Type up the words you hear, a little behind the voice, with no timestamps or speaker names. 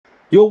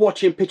You're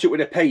watching Pitch It With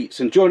the Pates,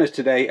 and join us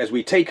today as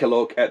we take a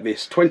look at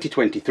this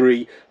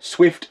 2023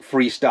 Swift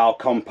Freestyle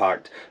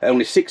Compact. At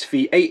only 6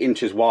 feet 8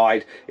 inches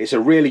wide, it's a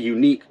really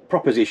unique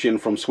proposition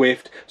from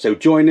Swift, so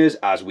join us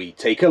as we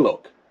take a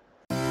look.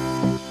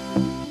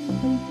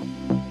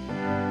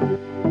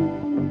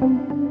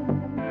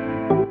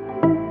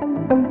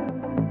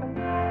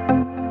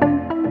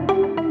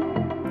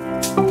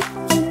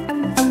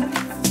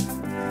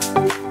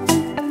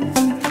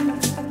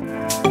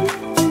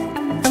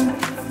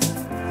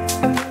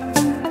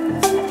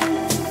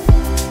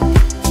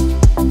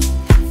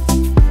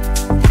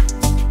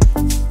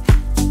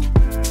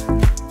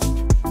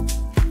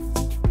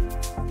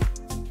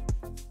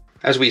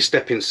 As we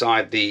step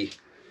inside the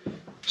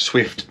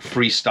Swift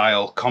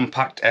Freestyle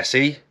Compact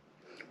SE,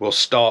 we'll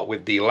start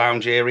with the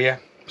lounge area.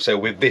 So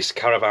with this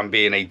caravan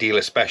being a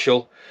dealer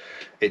special,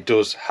 it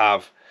does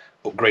have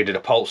upgraded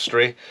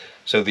upholstery.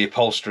 So the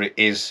upholstery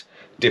is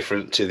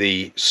different to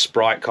the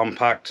Sprite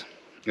Compact,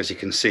 as you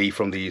can see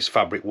from these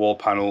fabric wall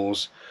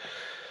panels,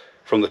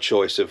 from the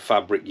choice of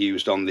fabric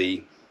used on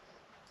the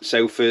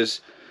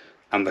sofas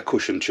and the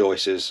cushion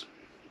choices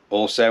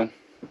also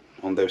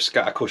on those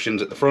scatter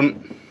cushions at the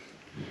front.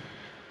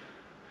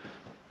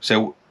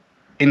 So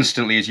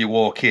instantly as you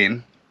walk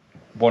in,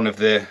 one of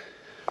the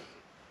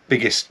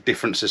biggest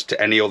differences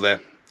to any other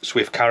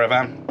Swift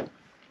caravan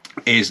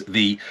is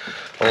the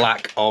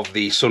lack of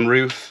the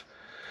sunroof.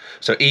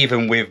 So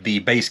even with the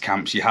base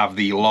camps, you have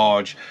the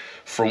large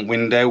front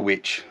window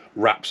which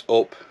wraps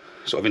up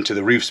sort of into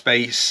the roof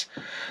space.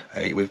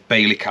 With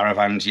Bailey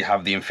caravans you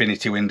have the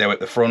infinity window at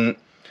the front.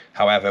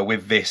 However,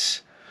 with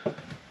this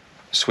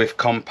Swift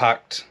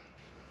Compact,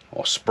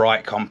 or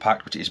Sprite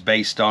Compact, which is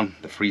based on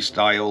the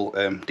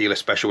Freestyle dealer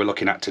special we're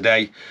looking at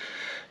today,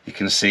 you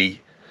can see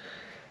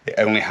it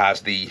only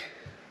has the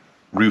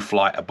roof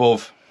light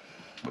above,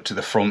 but to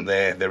the front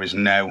there is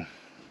no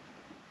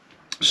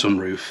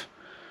sunroof.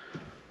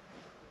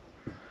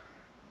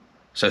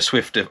 So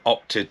Swift have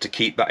opted to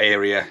keep that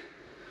area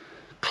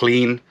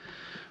clean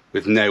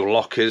with no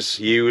lockers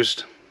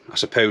used. I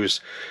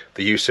suppose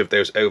the use of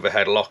those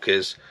overhead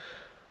lockers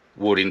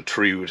would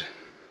intrude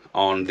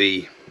on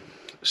the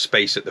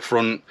space at the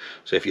front.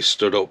 So if you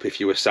stood up,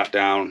 if you were sat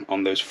down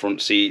on those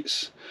front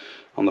seats,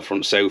 on the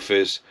front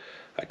sofas,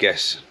 I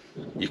guess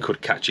you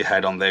could catch your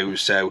head on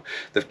those. So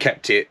they've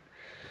kept it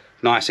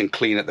nice and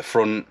clean at the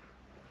front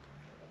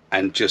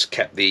and just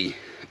kept the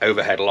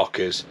overhead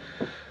lockers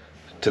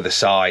to the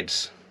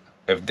sides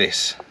of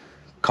this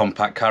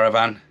compact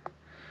caravan.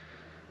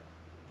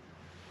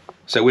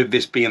 So with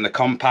this being the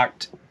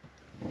compact,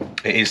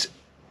 it is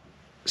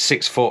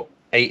 6 foot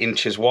 8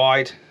 inches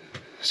wide.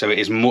 So it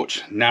is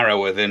much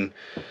narrower than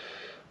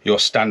your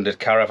standard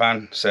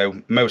caravan.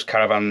 So most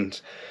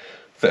caravans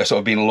that are sort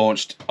of being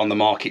launched on the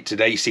market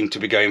today seem to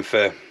be going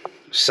for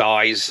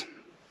size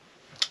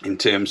in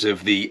terms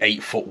of the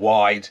 8 foot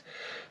wide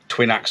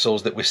twin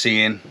axles that we're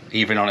seeing.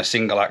 Even on a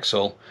single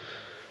axle,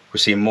 we're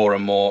seeing more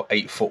and more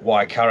 8 foot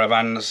wide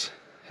caravans.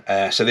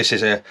 So this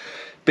is a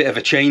bit of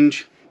a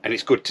change, and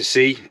it's good to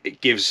see.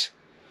 It gives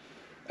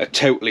a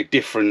totally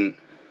different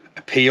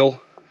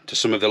appeal to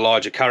some of the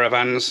larger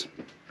caravans.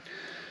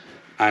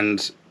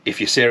 And if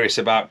you're serious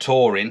about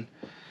touring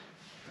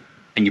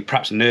and you're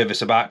perhaps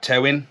nervous about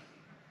towing,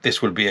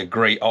 this would be a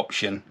great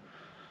option.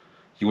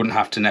 You wouldn't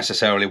have to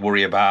necessarily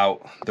worry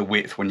about the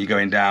width when you're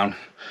going down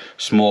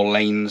small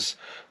lanes.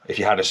 If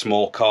you had a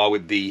small car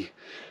with the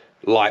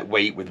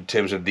lightweight, in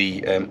terms of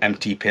the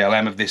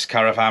MTPLM of this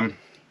caravan,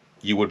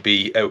 you would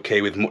be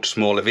okay with much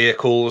smaller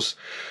vehicles,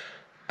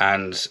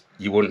 and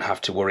you wouldn't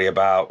have to worry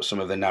about some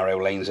of the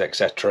narrow lanes,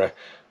 etc.,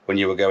 when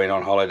you were going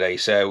on holiday.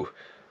 So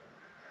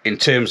in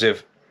terms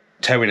of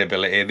towing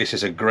ability, this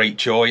is a great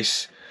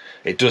choice.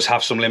 It does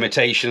have some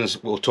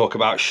limitations we'll talk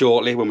about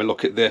shortly when we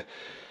look at the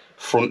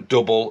front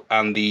double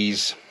and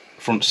these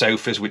front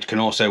sofas, which can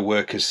also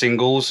work as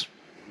singles.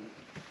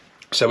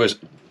 So as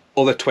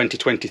other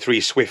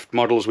 2023 Swift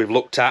models we've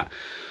looked at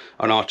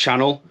on our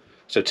channel,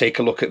 so take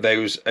a look at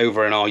those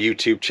over on our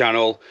YouTube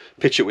channel,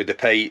 Pitch It With the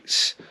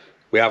Pates.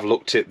 We have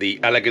looked at the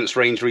Elegance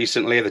range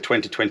recently, the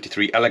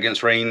 2023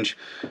 Elegance range.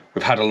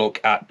 We've had a look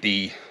at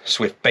the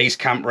Swift Base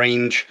Camp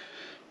range.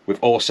 We've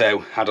also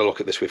had a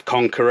look at the Swift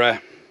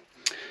Conqueror.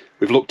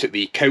 We've looked at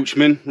the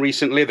Coachman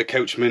recently, the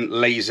Coachman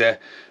Laser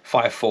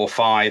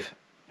 545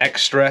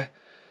 Extra.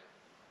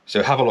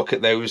 So have a look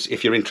at those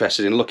if you're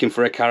interested in looking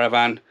for a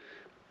caravan.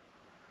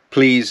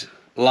 Please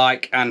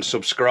like and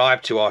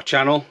subscribe to our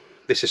channel.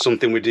 This is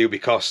something we do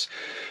because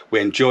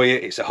we enjoy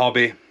it. It's a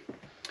hobby.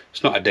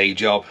 It's not a day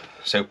job.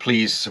 So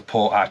please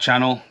support our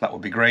channel. That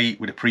would be great.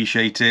 We'd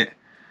appreciate it.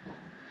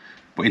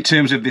 But in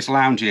terms of this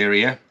lounge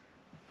area,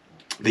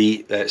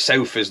 the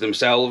sofas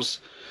themselves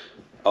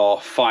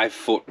are 5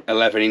 foot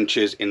 11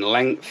 inches in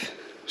length,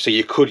 so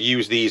you could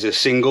use these as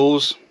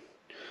singles.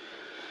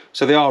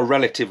 So they are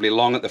relatively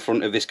long at the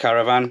front of this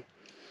caravan.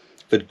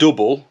 The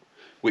double,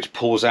 which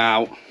pulls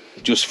out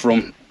just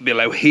from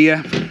below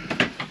here,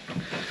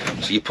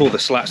 so you pull the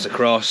slats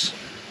across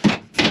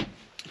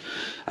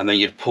and then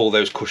you'd pull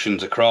those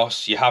cushions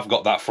across. You have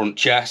got that front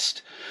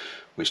chest,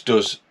 which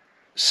does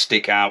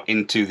stick out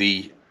into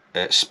the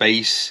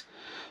space.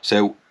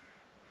 So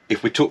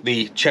if we took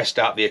the chest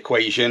out of the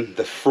equation,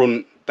 the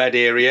front bed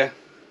area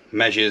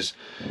measures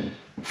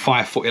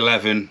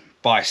 5'11"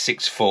 by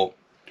 6 foot.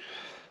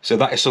 So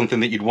that is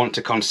something that you'd want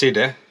to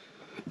consider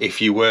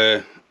if you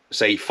were,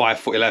 say,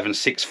 5'11",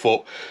 6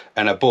 foot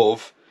and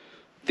above.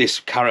 This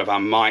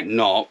caravan might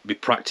not be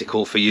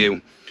practical for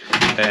you,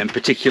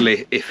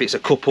 particularly if it's a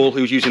couple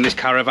who's using this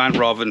caravan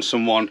rather than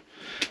someone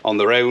on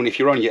their own. If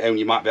you're on your own,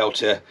 you might be able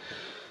to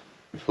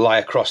lie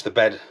across the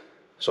bed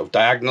sort of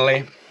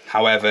diagonally.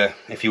 However,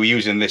 if you were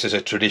using this as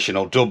a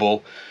traditional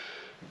double,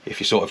 if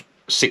you're sort of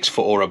 6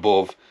 foot or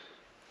above,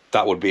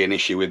 that would be an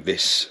issue with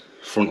this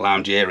front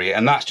lounge area,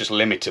 and that's just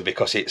limited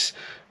because it's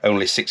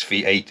only 6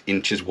 feet 8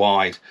 inches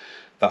wide.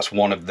 That's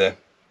one of the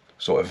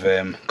sort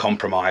of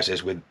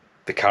compromises with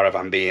the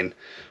caravan being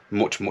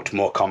much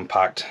more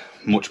compact,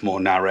 much more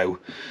narrow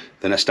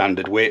than a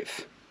standard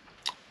width.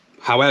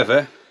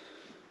 However,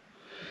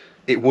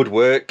 it would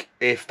work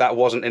if that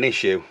wasn't an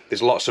issue.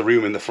 There's lots of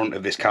room in the front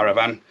of this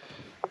caravan,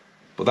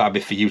 but that'd be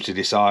for you to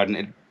decide, and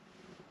it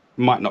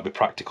might not be a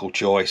practical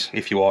choice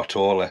if you are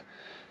taller.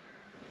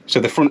 So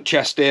the front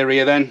chest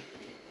area then,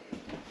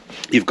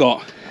 you've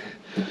got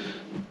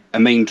a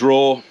main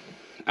drawer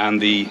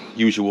and the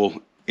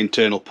usual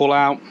internal pull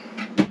out,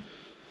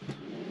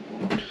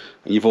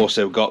 and you've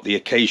also got the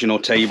occasional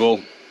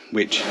table,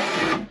 which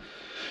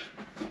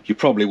you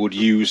probably would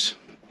use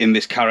in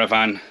this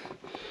caravan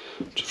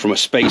from a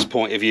space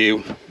point of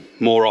view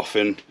more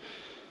often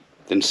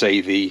than,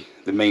 say, the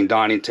main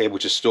dining table,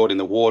 which is stored in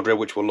the wardrobe,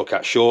 which we'll look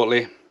at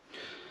shortly.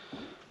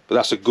 But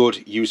that's a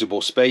good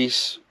usable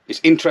space. It's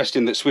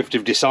interesting that Swift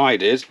have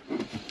decided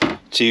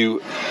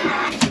to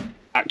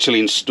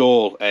actually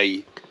install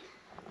a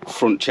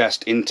front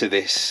chest into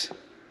this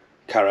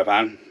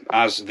caravan,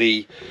 as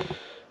the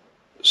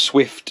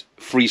Swift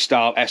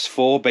Freestyle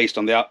S4, based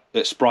on the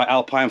Sprite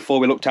Alpine 4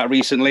 we looked at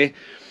recently,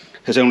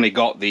 has only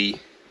got the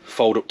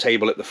fold-up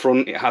table at the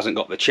front. It hasn't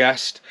got the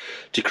chest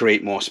to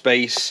create more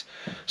space.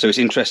 So it's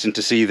interesting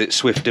to see that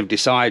Swift have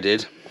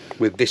decided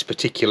with this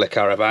particular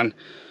caravan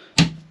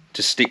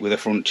to stick with a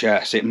front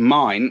chest. It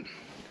might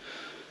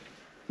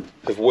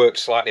have worked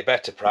slightly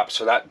better perhaps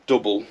for that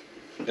double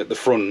at the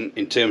front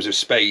in terms of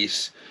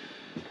space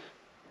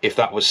if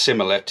that was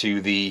similar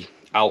to the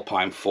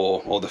Alpine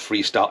 4 or the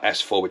Freestyle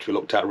S4, which we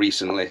looked at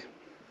recently.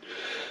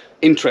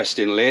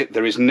 Interestingly,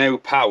 there is no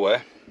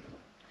power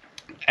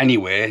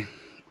anywhere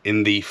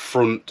in the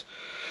front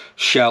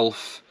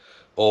shelf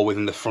or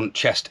within the front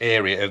chest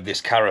area of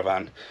this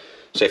caravan.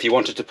 So if you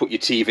wanted to put your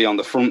TV on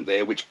the front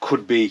there, which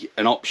could be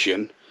an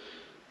option,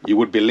 you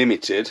would be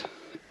limited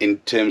in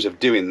terms of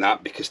doing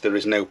that because there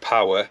is no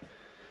power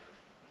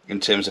in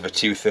terms of a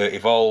 230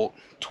 volt,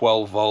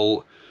 12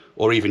 volt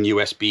or even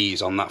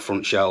USBs on that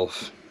front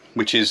shelf,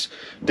 which is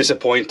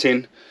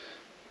disappointing.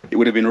 It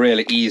would have been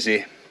really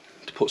easy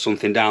to put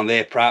something down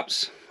there,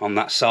 perhaps on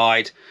that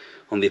side,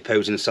 on the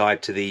opposing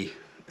side to the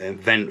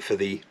vent for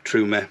the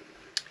Truma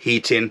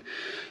heating.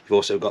 You've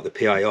also got the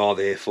PIR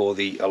there for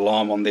the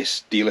alarm on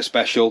this dealer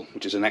special,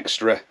 which is an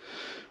extra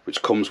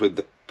which comes with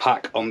the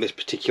pack on this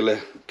particular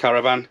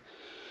caravan.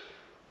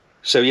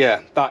 So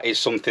yeah, that is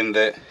something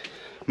that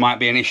might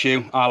be an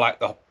issue. I like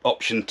the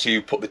option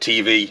to put the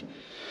TV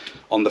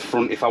on the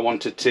front if I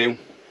wanted to,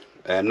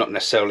 not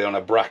necessarily on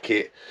a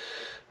bracket,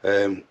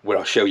 where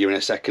I'll show you in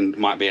a second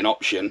might be an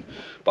option,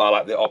 but I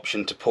like the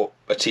option to put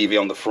a TV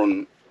on the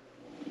front,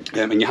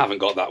 and you haven't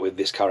got that with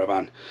this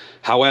caravan.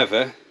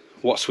 However,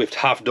 what Swift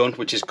have done,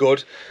 which is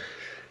good,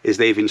 is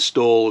they've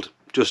installed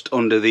just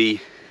under the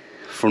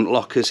front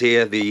lockers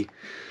here, the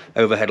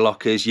overhead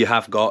lockers, you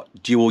have got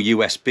dual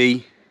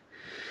USB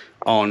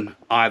on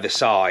either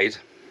side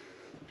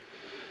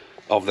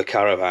of the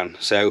caravan.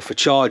 So for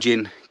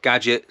charging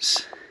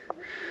gadgets,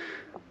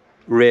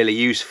 really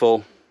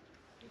useful.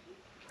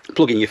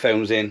 Plugging your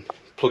phones in,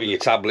 plugging your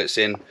tablets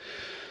in,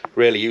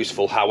 really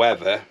useful.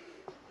 However,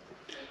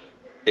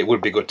 it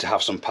would be good to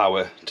have some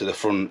power to the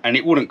front, and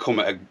it wouldn't come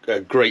at a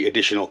great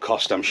additional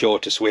cost, I'm sure,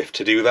 to Swift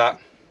to do that,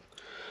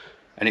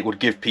 and it would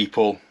give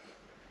people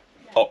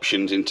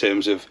options in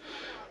terms of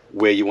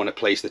where you want to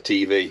place the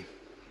TV.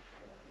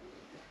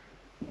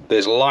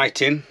 There's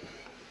lighting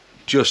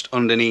just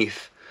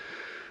underneath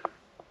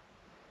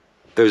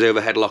those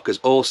overhead lockers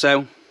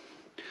also,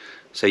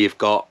 so you've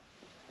got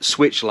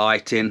switch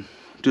lighting,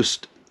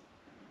 just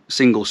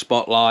single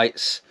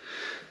spotlights.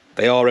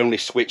 They are only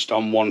switched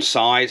on one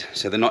side,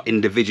 so they're not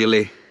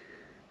individually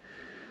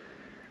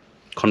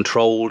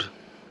controlled,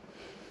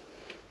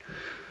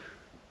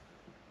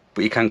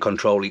 but you can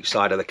control each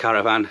side of the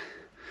caravan.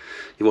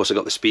 You've also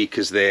got the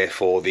speakers there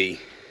for the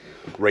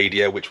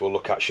radio, which we'll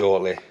look at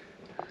shortly.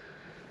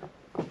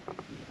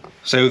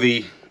 So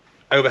the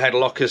overhead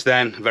lockers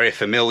then, very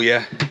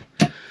familiar,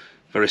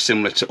 very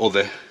similar to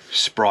other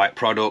Sprite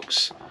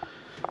products.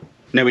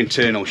 No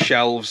internal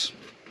shelves,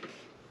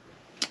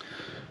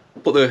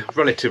 but they're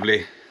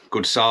relatively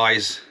good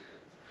size.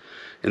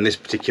 In this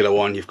particular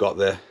one, you've got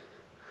the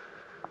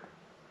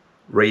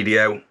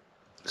radio,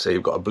 so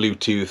you've got a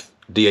Bluetooth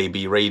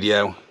DAB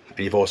radio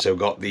and you've also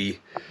got the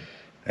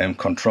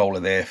controller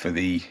there for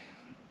the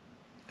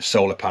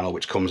solar panel,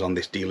 which comes on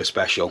this dealer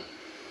special.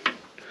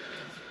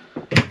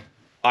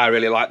 I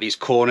really like these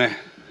corner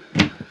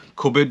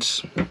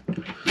cupboards.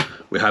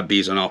 We had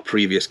these on our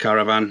previous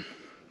caravan.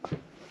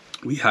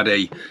 We had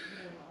a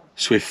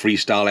Swift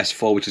Freestyle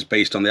S4, which is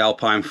based on the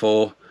Alpine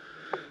 4,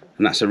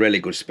 and that's a really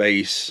good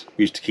space.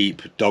 We used to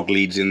keep dog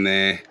leads in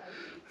there,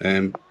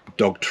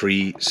 dog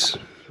treats,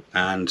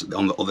 and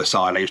on the other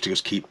side I used to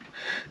just keep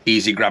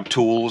easy grab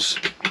tools.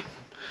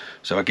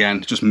 So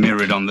again, just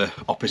mirrored on the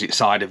opposite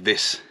side of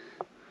this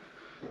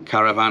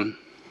caravan,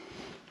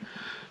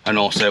 and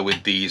also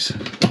with these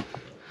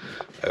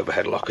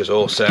overhead lockers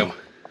also.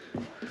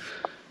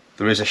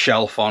 There is a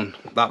shelf on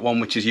that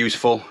one, which is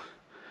useful.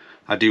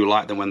 I do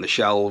like them when they're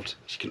shelved.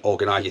 You can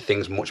organise your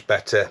things much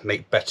better,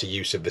 make better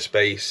use of the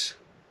space.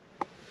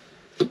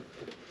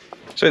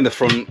 So in the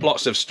front,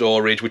 lots of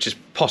storage, which is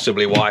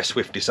possibly why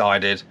Swift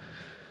decided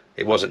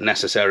it wasn't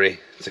necessary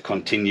to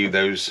continue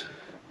those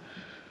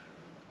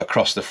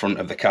across the front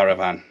of the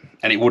caravan,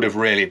 and it would have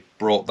really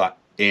brought that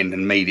in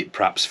and made it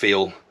perhaps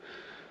feel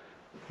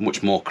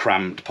much more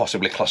cramped,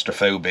 possibly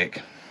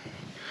claustrophobic.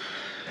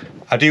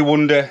 I do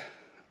wonder,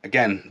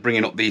 again,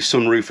 bringing up the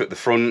sunroof at the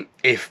front,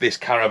 if this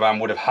caravan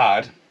would have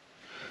had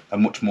a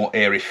much more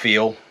airy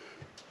feel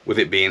with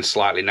it being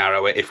slightly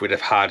narrower, if we'd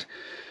have had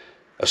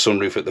a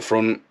sunroof at the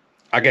front.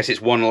 I guess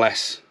it's one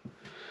less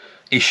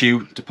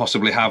issue to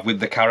possibly have with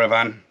the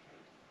caravan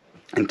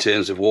in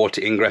terms of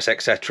water ingress,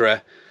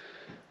 etc.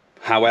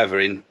 However,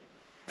 in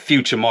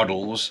future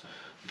models,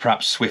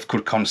 perhaps Swift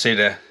could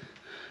consider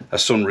a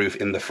sunroof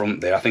in the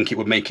front there. I think it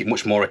would make it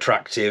much more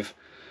attractive.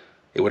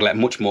 It would let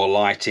much more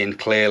light in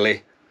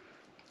clearly,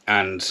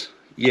 and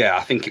yeah,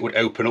 I think it would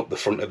open up the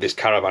front of this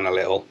caravan a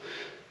little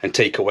and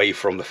take away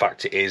from the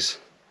fact it is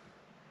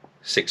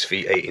 6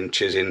 feet 8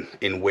 inches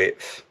in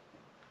width.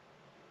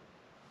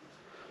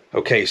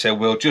 Okay, so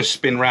we'll just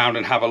spin round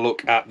and have a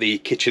look at the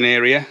kitchen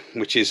area,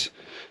 which is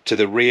to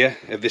the rear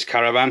of this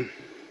caravan.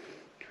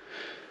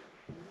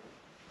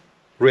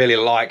 Really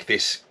like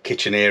this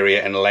kitchen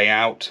area and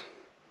layout.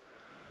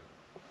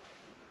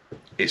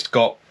 It's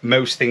got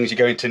most things you're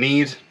going to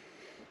need.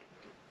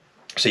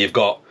 So you've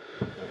got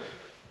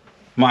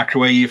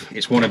microwave.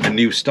 It's one of the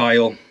new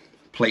style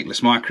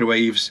plateless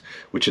microwaves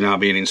which are now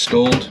being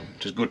installed,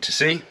 which is good to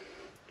see.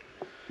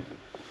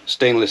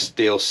 Stainless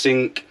steel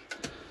sink.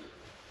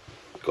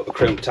 Got the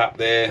chrome tap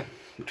there,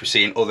 which we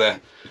see in other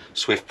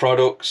Swift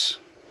products,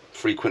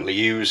 frequently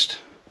used.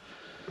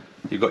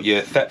 You've got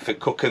your Thetford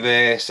cooker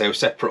there, so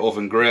separate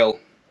oven grill.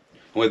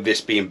 And with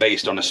this being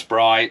based on a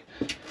Sprite,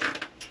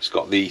 it's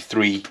got the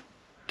 3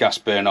 gas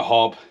burner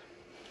hob.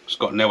 It's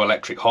got no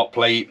electric hot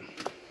plate.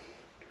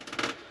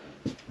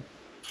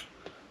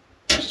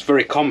 It's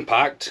very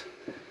compact,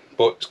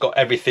 but it's got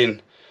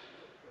everything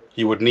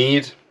you would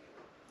need.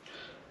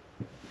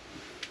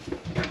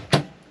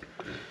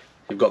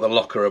 You've got the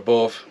locker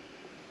above,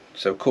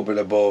 so cupboard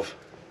above,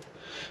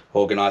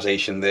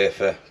 organisation there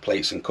for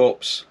plates and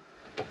cups.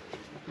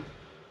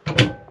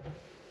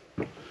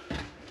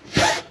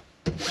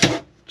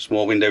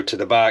 Small window to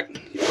the back.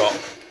 You've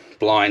got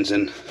blinds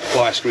and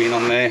fly screen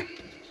on there,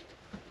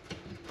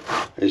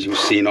 as you've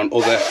seen on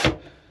other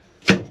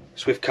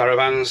Swift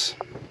caravans.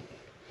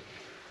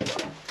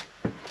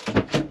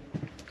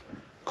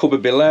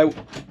 Cupboard below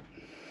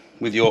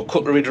with your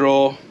cutlery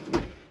drawer,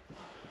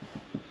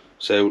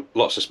 so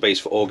lots of space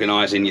for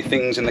organising your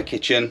things in the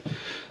kitchen.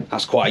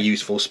 That's quite a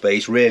useful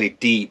space. Really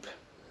deep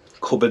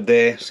cupboard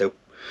there, so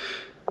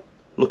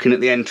looking at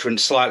the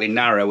entrance, slightly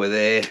narrower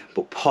there,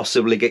 but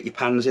possibly get your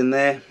pans in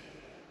there.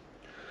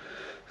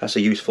 That's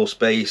a useful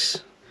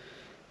space.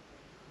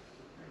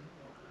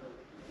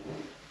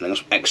 And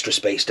there's extra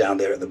space down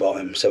there at the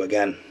bottom, so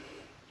again,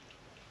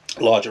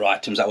 larger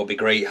items, that would be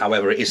great.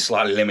 However, it is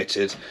slightly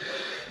limited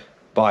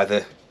by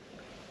the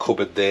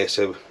cupboard there,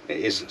 so it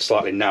is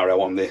slightly narrow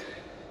on the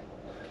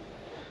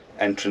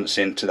entrance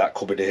into that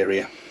cupboard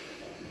area.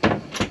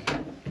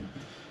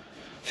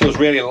 Feels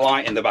really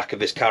light in the back of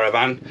this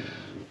caravan,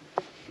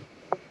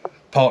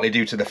 partly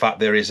due to the fact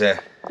there is a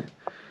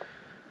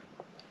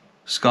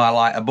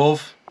skylight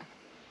above,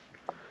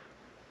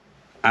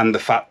 and the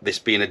fact this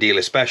being a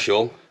dealer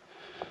special,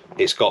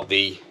 it's got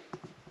the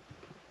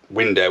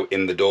window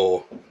in the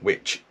door,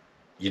 which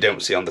you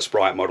don't see on the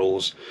Sprite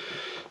models.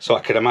 So I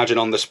could imagine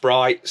on the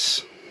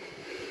Sprites,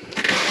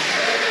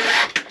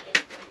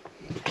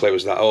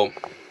 close that up,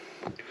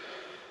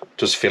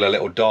 does feel a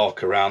little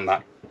dark around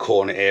that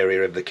corner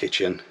area of the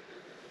kitchen,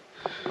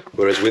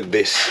 whereas with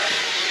this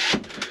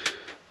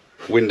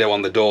window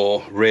on the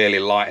door really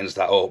lightens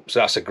that up.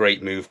 So that's a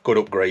great move, good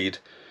upgrade.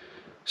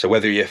 So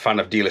whether you're a fan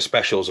of dealer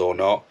specials or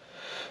not,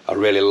 I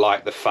really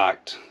like the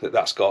fact that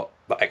that's got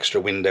that extra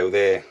window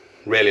there.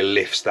 Really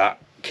lifts that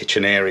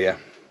kitchen area.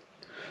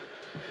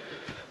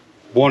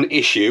 One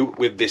issue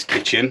with this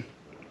kitchen,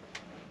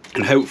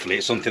 and hopefully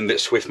it's something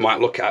that Swift might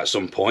look at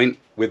some point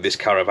with this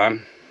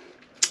caravan,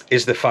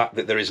 is the fact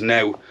that there is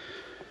no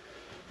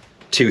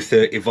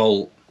 230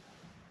 volt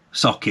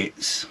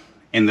sockets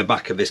in the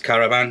back of this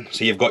caravan.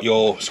 So you've got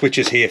your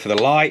switches here for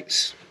the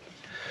lights,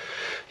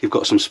 you've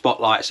got some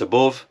spotlights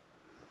above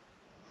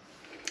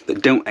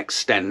that don't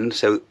extend,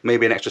 so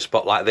maybe an extra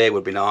spotlight there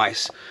would be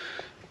nice,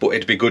 but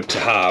it'd be good to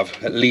have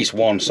at least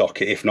one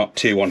socket, if not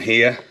two, on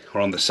here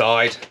or on the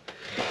side,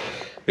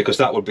 because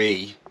that would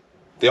be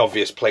the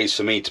obvious place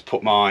for me to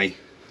put my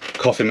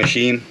coffee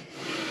machine.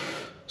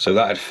 So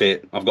that'd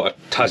fit. I've got a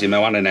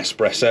Tassimo and an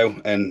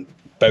espresso, and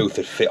both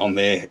would fit on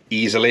there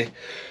easily,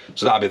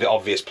 so that'd be the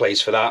obvious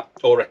place for that.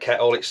 Or a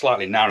kettle. It's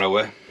slightly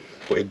narrower,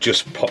 but it'd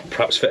just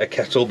perhaps fit a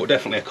kettle, but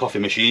definitely a coffee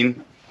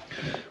machine.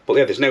 But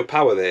yeah, there's no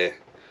power there.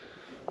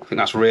 I think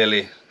that's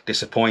really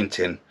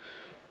disappointing,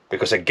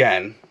 because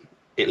again,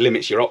 it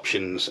limits your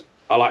options.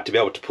 I like to be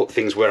able to put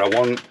things where I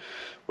want,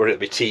 whether it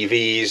be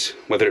TVs,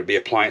 whether it be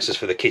appliances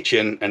for the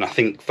kitchen, and I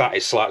think that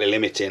is slightly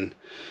limiting.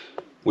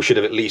 We should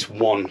have at least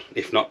one,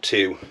 if not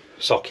two,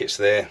 sockets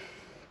there.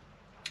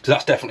 So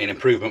that's definitely an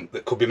improvement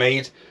that could be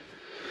made.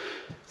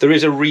 There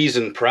is a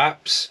reason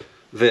perhaps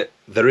that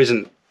there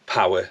isn't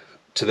power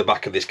to the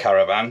back of this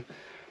caravan,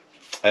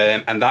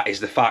 and that is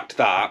the fact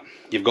that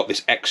you've got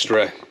this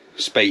extra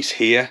space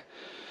here.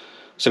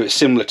 So it's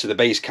similar to the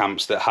base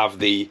camps that have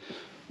the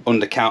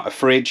under counter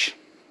fridge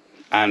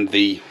and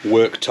the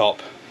worktop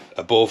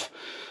above,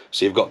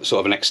 so you've got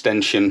sort of an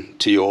extension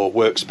to your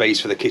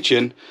workspace for the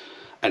kitchen.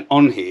 And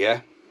on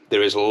here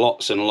there is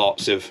lots and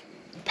lots of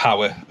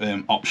power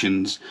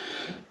options.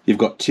 You've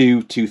got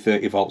two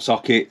 230-volt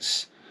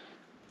sockets,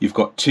 you've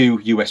got two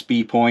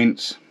USB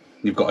points,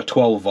 you've got a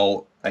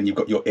 12-volt, and you've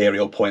got your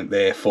aerial point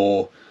there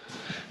for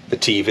the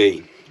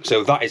TV.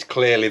 So that is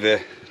clearly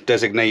the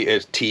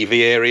designated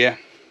TV area.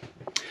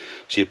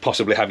 So you'd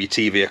possibly have your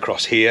TV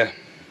across here.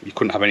 You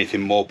couldn't have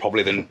anything more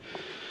probably than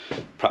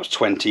perhaps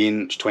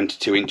 20-inch,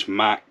 22-inch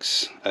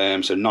max,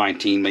 so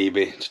 19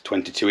 maybe to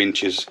 22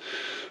 inches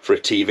for a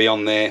TV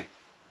on there.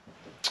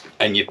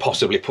 And you'd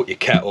possibly put your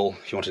kettle,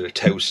 if you wanted a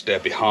toaster,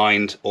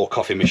 behind, or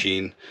coffee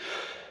machine.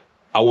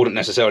 I wouldn't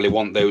necessarily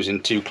want those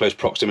in too close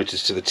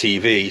proximities to the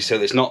TV, so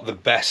it's not the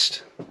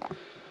best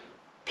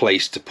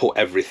place to put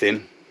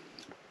everything.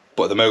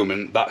 But at the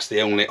moment, that's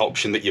the only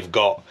option that you've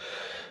got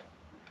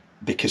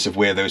because of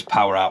where those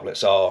power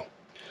outlets are.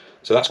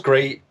 So that's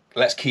great,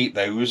 let's keep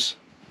those,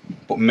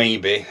 but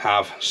maybe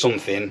have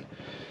something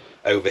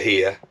over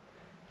here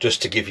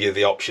just to give you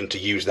the option to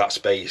use that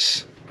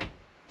space.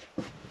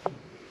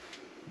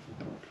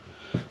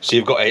 So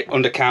you've got a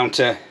under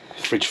counter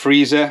fridge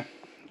freezer,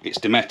 it's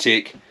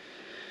Dometic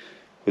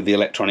with the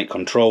electronic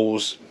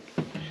controls,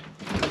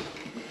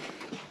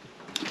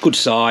 good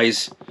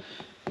size,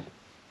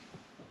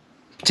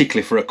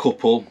 particularly for a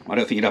couple. I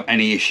don't think you'd have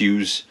any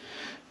issues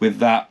with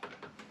that.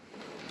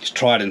 It's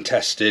tried and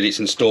tested, it's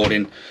installed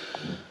in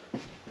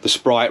the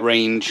Sprite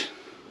range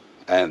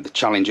and the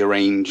Challenger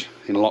range,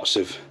 in lots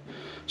of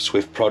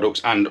Swift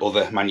products and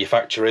other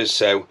manufacturers,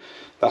 so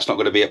that's not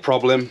going to be a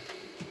problem.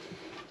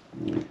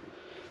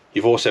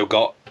 You've also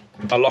got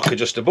a locker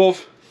just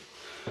above,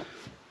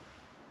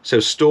 so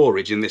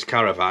storage in this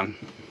caravan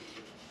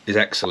is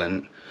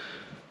excellent.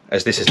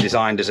 As this is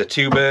designed as a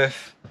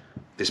 2-berth,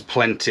 there's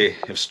plenty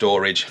of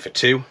storage for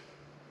 2.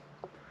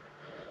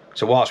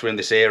 So whilst we're in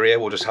this area,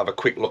 we'll just have a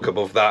quick look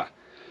above that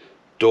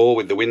door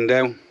with the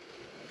window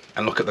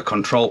and look at the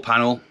control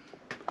panel.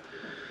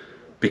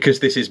 Because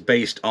this is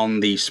based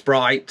on the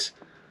Sprite,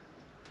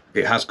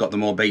 it has got the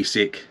more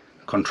basic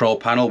control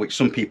panel, which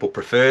some people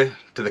prefer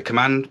to the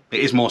command. It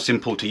is more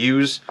simple to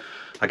use.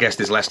 I guess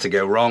there's less to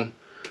go wrong.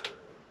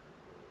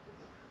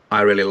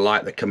 I really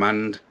like the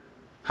command.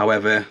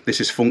 However,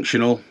 this is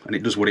functional and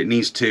it does what it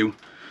needs to.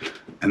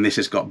 And this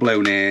has got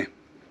blown air,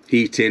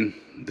 heating,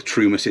 the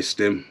Truma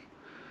system.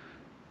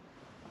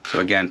 So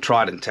again,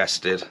 tried and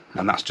tested,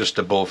 and that's just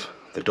above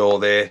the door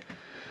there.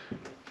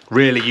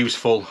 Really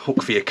useful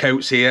hook for your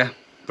coats here,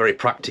 very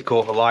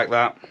practical, I like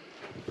that.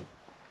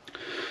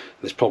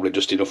 There's probably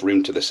just enough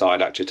room to the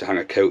side actually to hang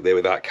a coat there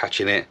without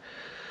catching it.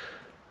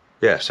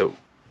 Yeah, so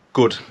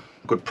good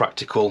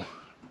practical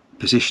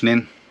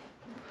positioning.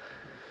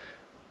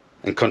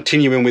 And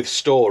continuing with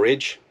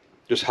storage,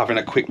 just having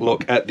a quick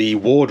look at the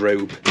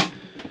wardrobe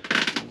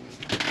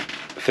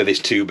for this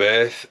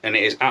 2-berth, and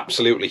it is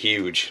absolutely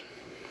huge.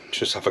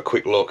 Just have a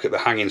quick look at the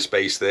hanging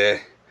space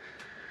there.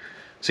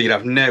 So you'd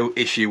have no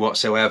issue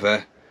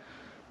whatsoever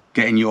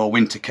getting your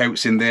winter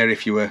coats in there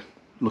if you were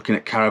looking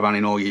at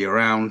caravanning all year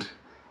round.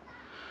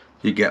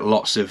 You get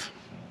lots of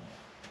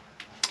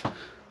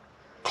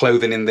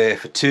clothing in there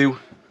for 2,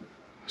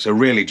 so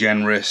really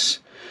generous.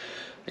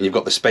 And you've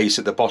got the space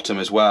at the bottom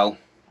as well,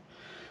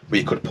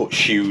 where you could put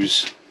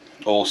shoes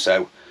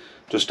also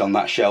just on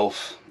that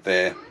shelf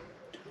there.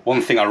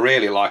 One thing I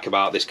really like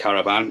about this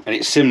caravan, and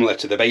it's similar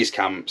to the base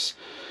camps,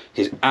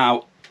 is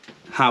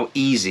how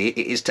easy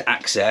it is to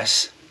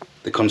access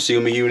the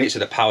consumer unit, so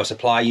the power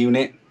supply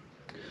unit.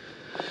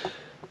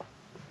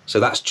 So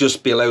that's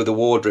just below the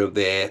wardrobe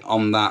there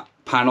on that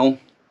panel,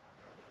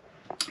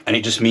 and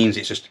it just means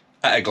it's just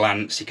at a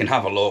glance you can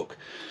have a look.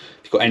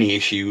 If you've got any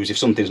issues, if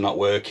something's not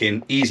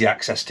working, easy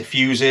access to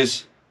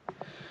fuses,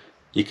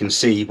 You can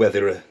see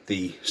whether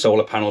the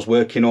solar panel's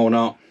working or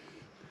not.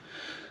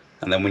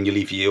 And then when you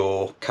leave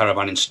your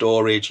caravan in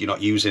storage, you're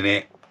not using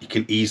it, you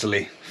can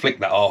easily flick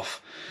that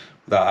off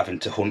without having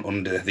to hunt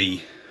under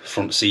the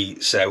front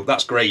seat. So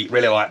that's great,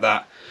 really like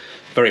that.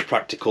 Very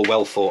practical,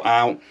 well thought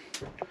out.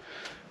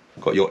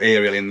 Got your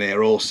aerial in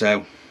there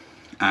also,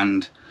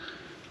 and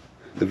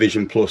the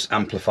Vision Plus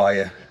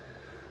amplifier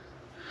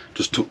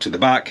just tucked to the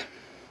back.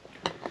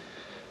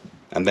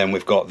 And then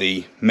we've got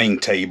the main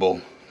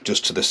table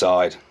just to the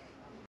side.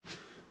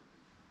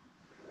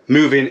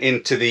 Moving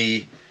into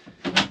the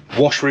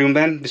washroom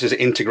then, this is an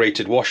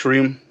integrated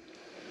washroom.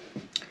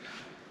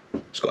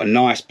 It's got a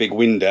nice big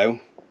window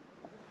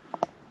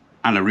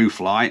and a roof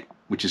light,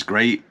 which is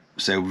great,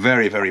 so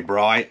very, very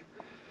bright.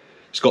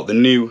 It's got the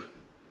new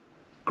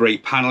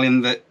great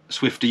paneling that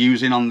Swift are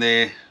using on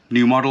their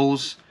new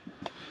models.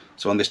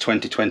 So on this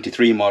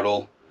 2023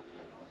 model,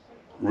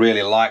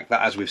 really like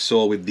that, as we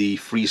saw with the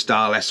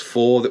Freestyle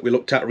S4 that we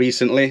looked at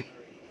recently.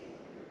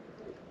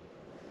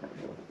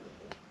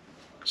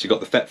 So you've got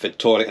the Thetford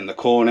toilet in the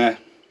corner.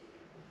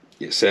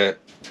 It's a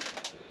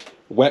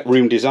wet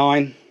room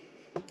design.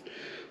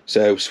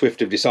 So Swift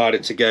have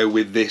decided to go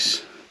with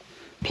this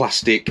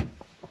plastic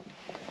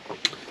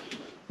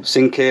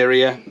sink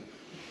area.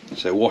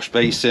 So wash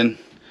basin.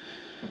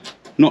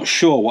 Not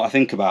sure what I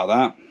think about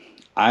that.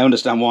 I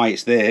understand why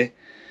it's there.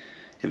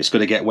 If it's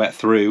going to get wet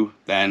through,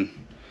 then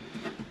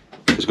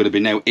there's going to be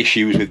no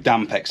issues with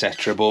damp,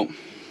 etc. But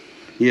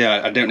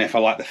yeah, I don't know if I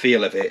like the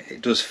feel of it.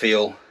 It does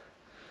feel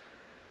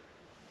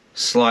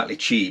slightly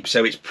cheap.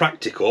 So it's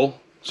practical,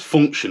 it's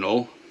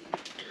functional,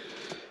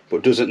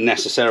 but doesn't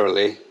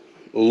necessarily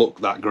look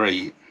that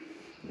great.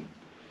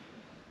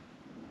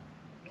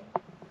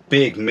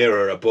 Big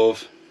mirror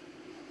above,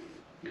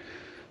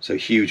 so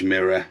huge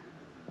mirror.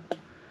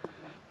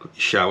 Got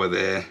your shower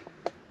there.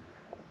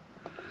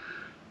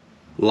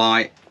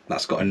 Light,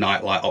 that's got a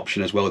night light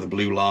option as well with a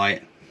blue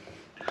light.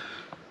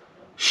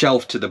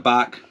 Shelf to the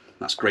back,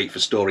 that's great for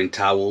storing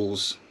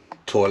towels,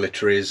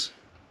 toiletries.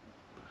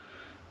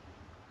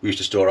 We used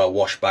to store our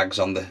wash bags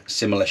on the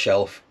similar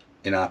shelf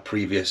in our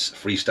previous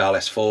Freestyle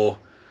S4.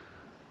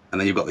 And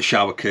then you've got the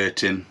shower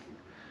curtain,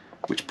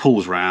 which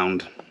pulls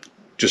round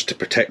just to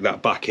protect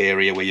that back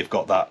area where you've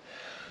got that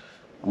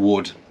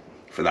wood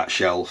for that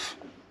shelf.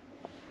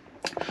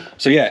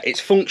 So yeah, it's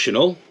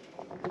functional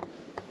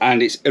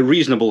and it's a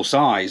reasonable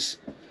size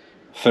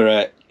for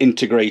an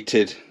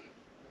integrated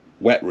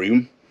wet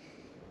room.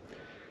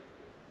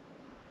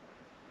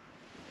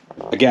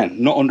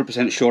 Again, not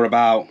 100% sure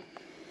about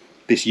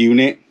this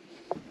unit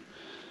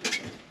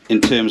in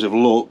terms of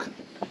look.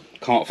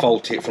 Can't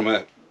fault it from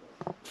a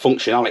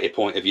functionality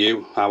point of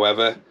view,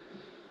 however.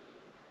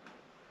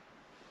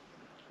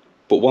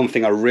 But one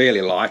thing I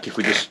really like, if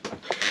we just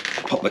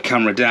pop the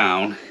camera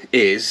down,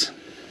 is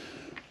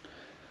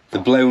the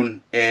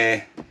blown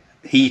air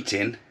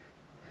heating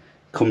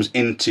comes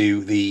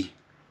into the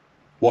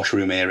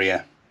washroom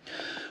area,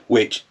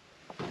 which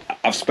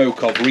I've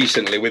spoke of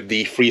recently with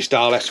the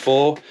Freestyle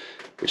S4,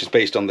 which is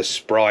based on the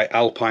Sprite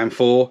Alpine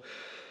 4.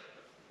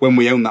 When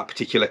we own that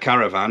particular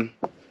caravan,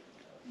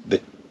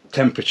 the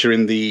temperature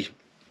in the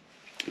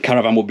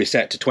caravan will be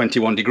set to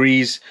 21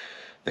 degrees.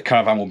 The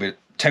caravan will be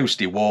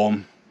toasty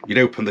warm. You'd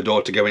open the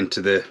door to go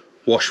into the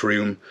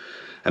washroom,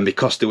 and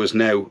because there was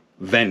no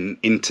vent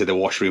into the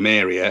washroom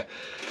area,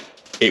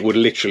 it would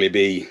literally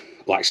be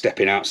like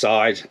stepping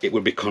outside. It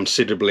would be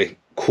considerably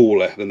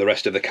cooler than the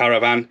rest of the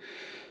caravan,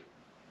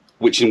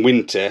 which in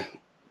winter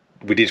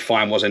we did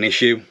find was an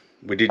issue.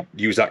 We did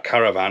use that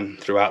caravan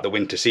throughout the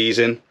winter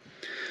season,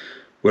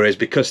 whereas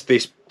because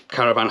this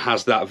caravan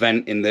has that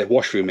vent in the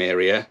washroom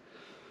area,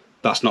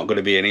 that's not going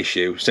to be an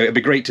issue. So it'd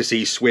be great to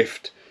see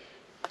Swift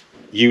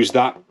use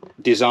that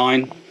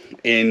design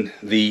in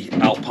the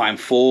Alpine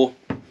 4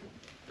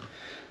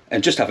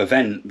 and just have a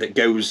vent that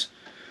goes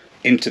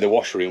into the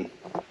washroom,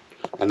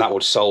 and that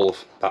would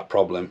solve that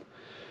problem.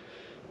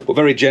 But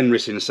very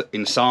generous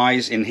in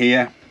size in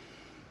here,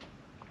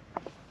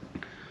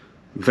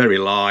 very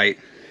light.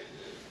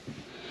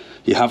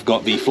 You have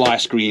got the fly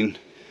screen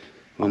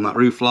on that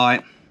roof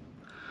light.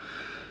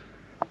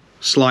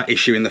 Slight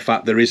issue in the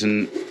fact there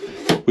isn't,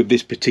 with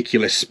this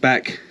particular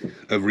spec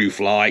of roof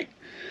light,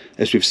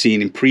 as we've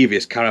seen in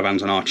previous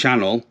caravans on our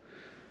channel,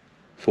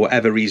 for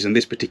whatever reason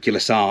this particular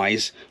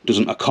size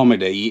doesn't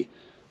accommodate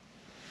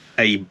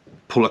a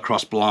pull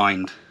across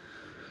blind.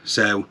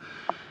 So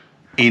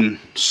in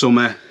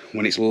summer,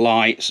 when it's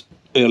light,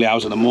 early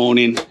hours of the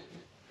morning,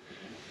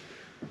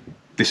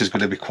 this is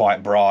going to be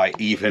quite bright,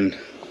 even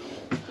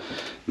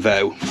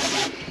though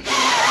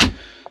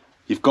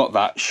you've got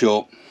that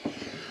shut,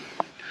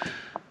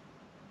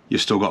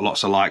 you've still got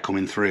lots of light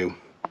coming through.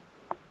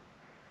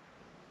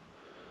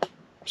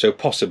 So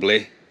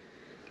possibly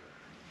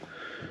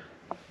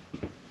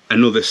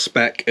another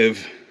spec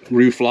of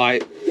roof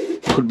light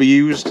could be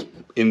used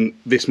in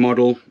this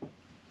model,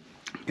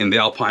 in the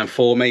Alpine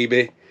 4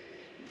 maybe.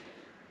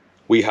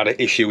 We had an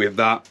issue with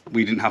that.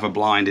 We didn't have a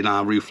blind in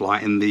our roof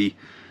light in the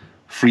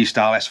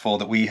Freestyle S4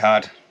 that we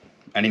had,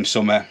 and in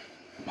summer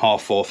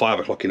 4:30, 5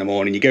 o'clock in the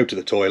morning, you go to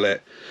the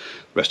toilet,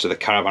 the rest of the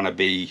caravan would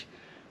be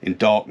in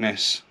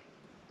darkness,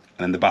 and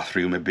then the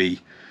bathroom would be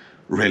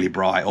really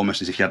bright,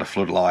 almost as if you had a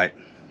floodlight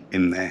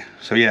in there.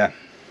 So yeah,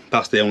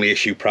 that's the only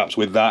issue perhaps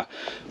with that,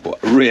 but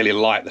I really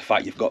like the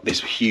fact you've got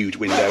this huge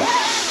window.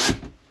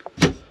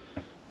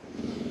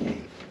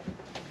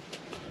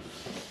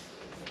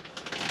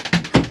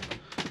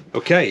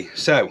 Okay,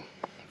 so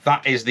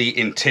that is the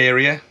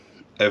interior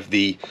of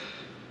the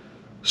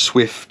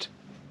Swift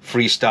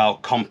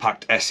Freestyle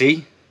Compact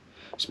SE.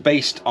 It's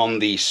based on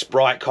the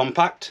Sprite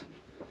Compact.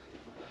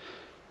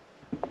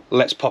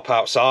 Let's pop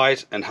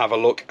outside and have a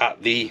look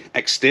at the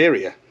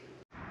exterior.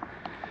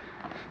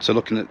 So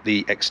looking at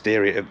the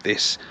exterior of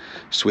this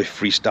Swift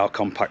Freestyle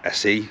Compact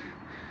SE,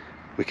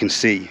 we can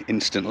see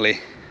instantly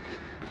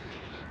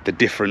the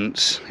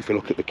difference if we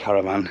look at the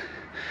caravan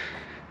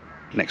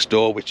next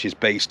door, which is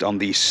based on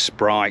the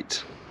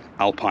Sprite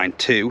Alpine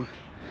 2.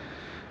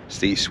 It's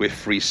the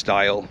Swift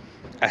Freestyle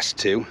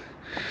S2.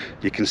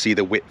 You can see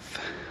the width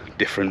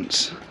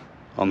difference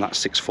on that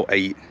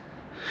 6'8"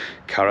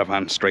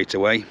 caravan straight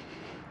away.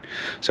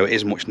 So it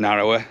is much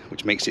narrower,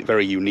 which makes it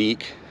very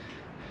unique.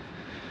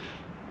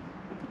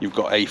 You've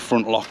got a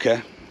front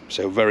locker,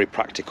 so very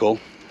practical,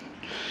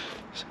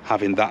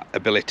 having that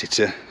ability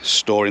to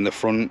store in the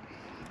front.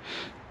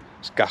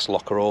 It's gas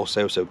locker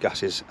also, so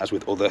gas is, as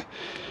with other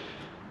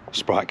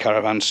Sprite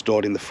caravans,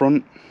 stored in the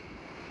front.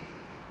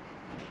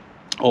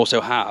 Also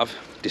have,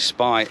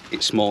 despite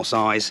its small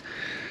size,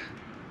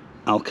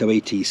 Alco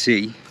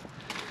ATC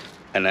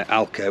and an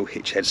Alco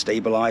hitch head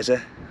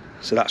stabilizer,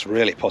 so that's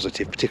really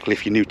positive, particularly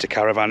if you're new to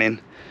caravanning.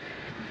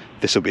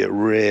 This will be a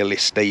really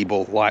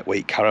stable,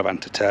 lightweight caravan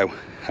to tow.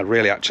 I'd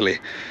really actually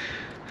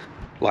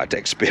like to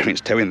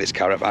experience towing this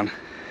caravan.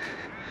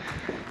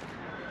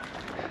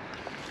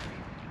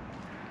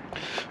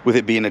 With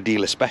it being a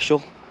dealer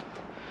special,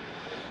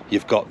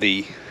 you've got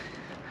the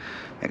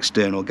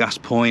external gas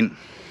point,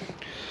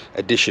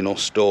 additional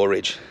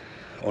storage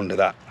under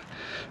that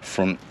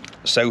front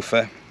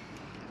sofa,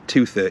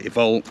 230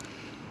 volt.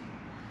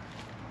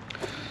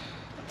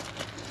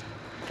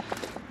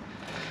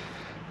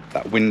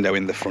 That window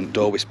in the front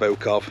door we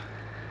spoke of.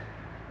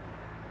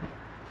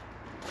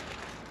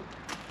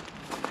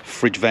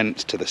 Fridge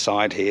vents to the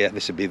side here.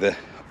 This would be the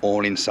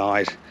awning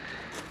side.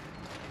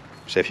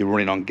 So if you're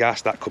running on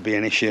gas, that could be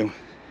an issue.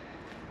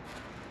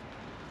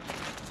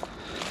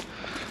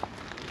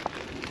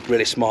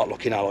 Really smart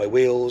looking alloy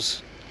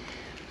wheels.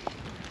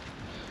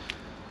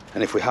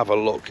 And if we have a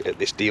look at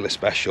this dealer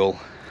special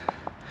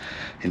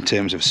in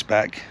terms of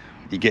spec,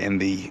 you're getting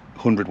the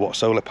 100-watt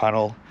solar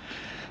panel,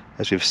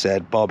 as we've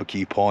said,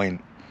 barbecue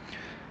point,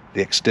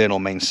 the external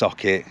main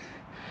socket,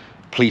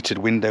 pleated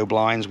window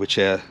blinds, which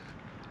are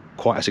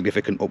quite a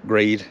significant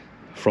upgrade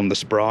from the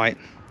Sprite.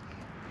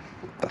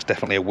 That's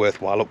definitely a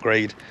worthwhile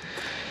upgrade.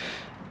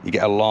 You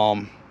get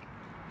alarm,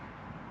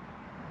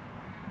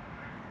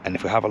 and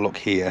if we have a look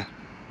here,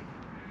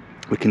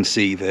 we can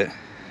see that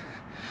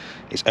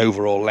its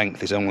overall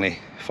length is only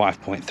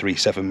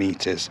 5.37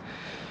 meters.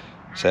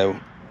 So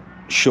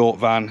short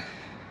van,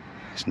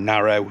 it's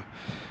narrow,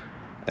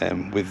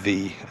 with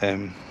the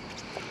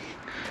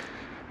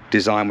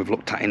design we've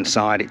looked at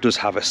inside. It does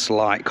have a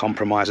slight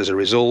compromise as a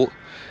result.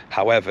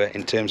 However,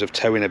 in terms of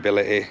towing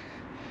ability,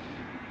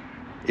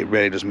 it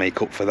really does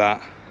make up for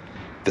that.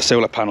 The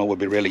solar panel would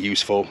be really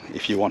useful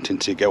if you're wanting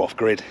to go off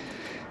grid.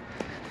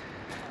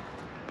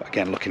 But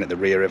again, looking at the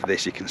rear of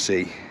this, you can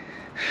see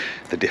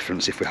the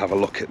difference if we have a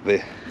look at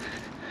the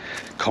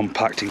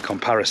Compact in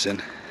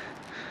comparison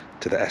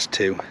to the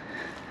S2.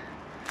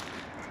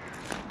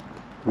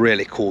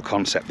 Really cool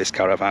concept, this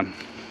caravan.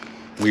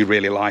 We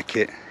really like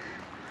it.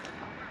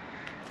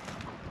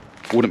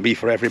 Wouldn't be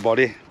for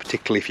everybody,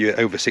 particularly if you're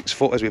over 6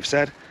 foot, as we've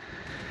said.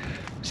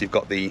 So you've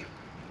got the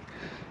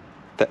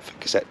depth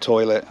cassette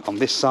toilet on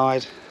this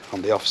side.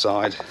 On the off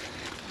side,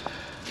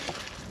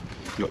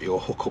 you've got your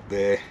hook up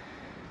there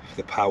for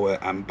the power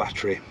and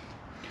battery,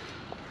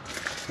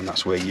 and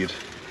that's where you'd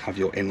have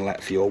your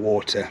inlet for your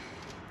water,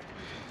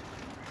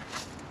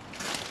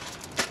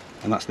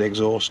 and that's the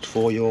exhaust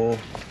for your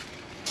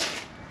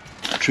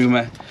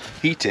Truma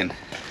heating.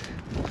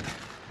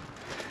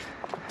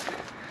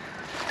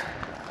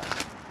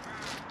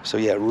 So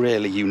yeah,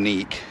 really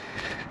unique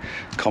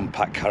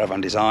compact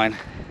caravan design.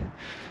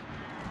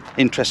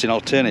 Interesting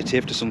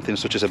alternative to something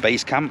such as a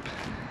base camp.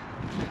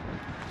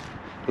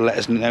 Let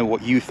us know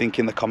what you think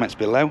in the comments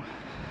below.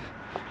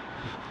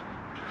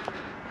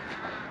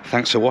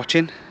 Thanks for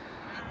watching,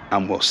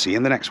 and we'll see you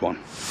in the next one.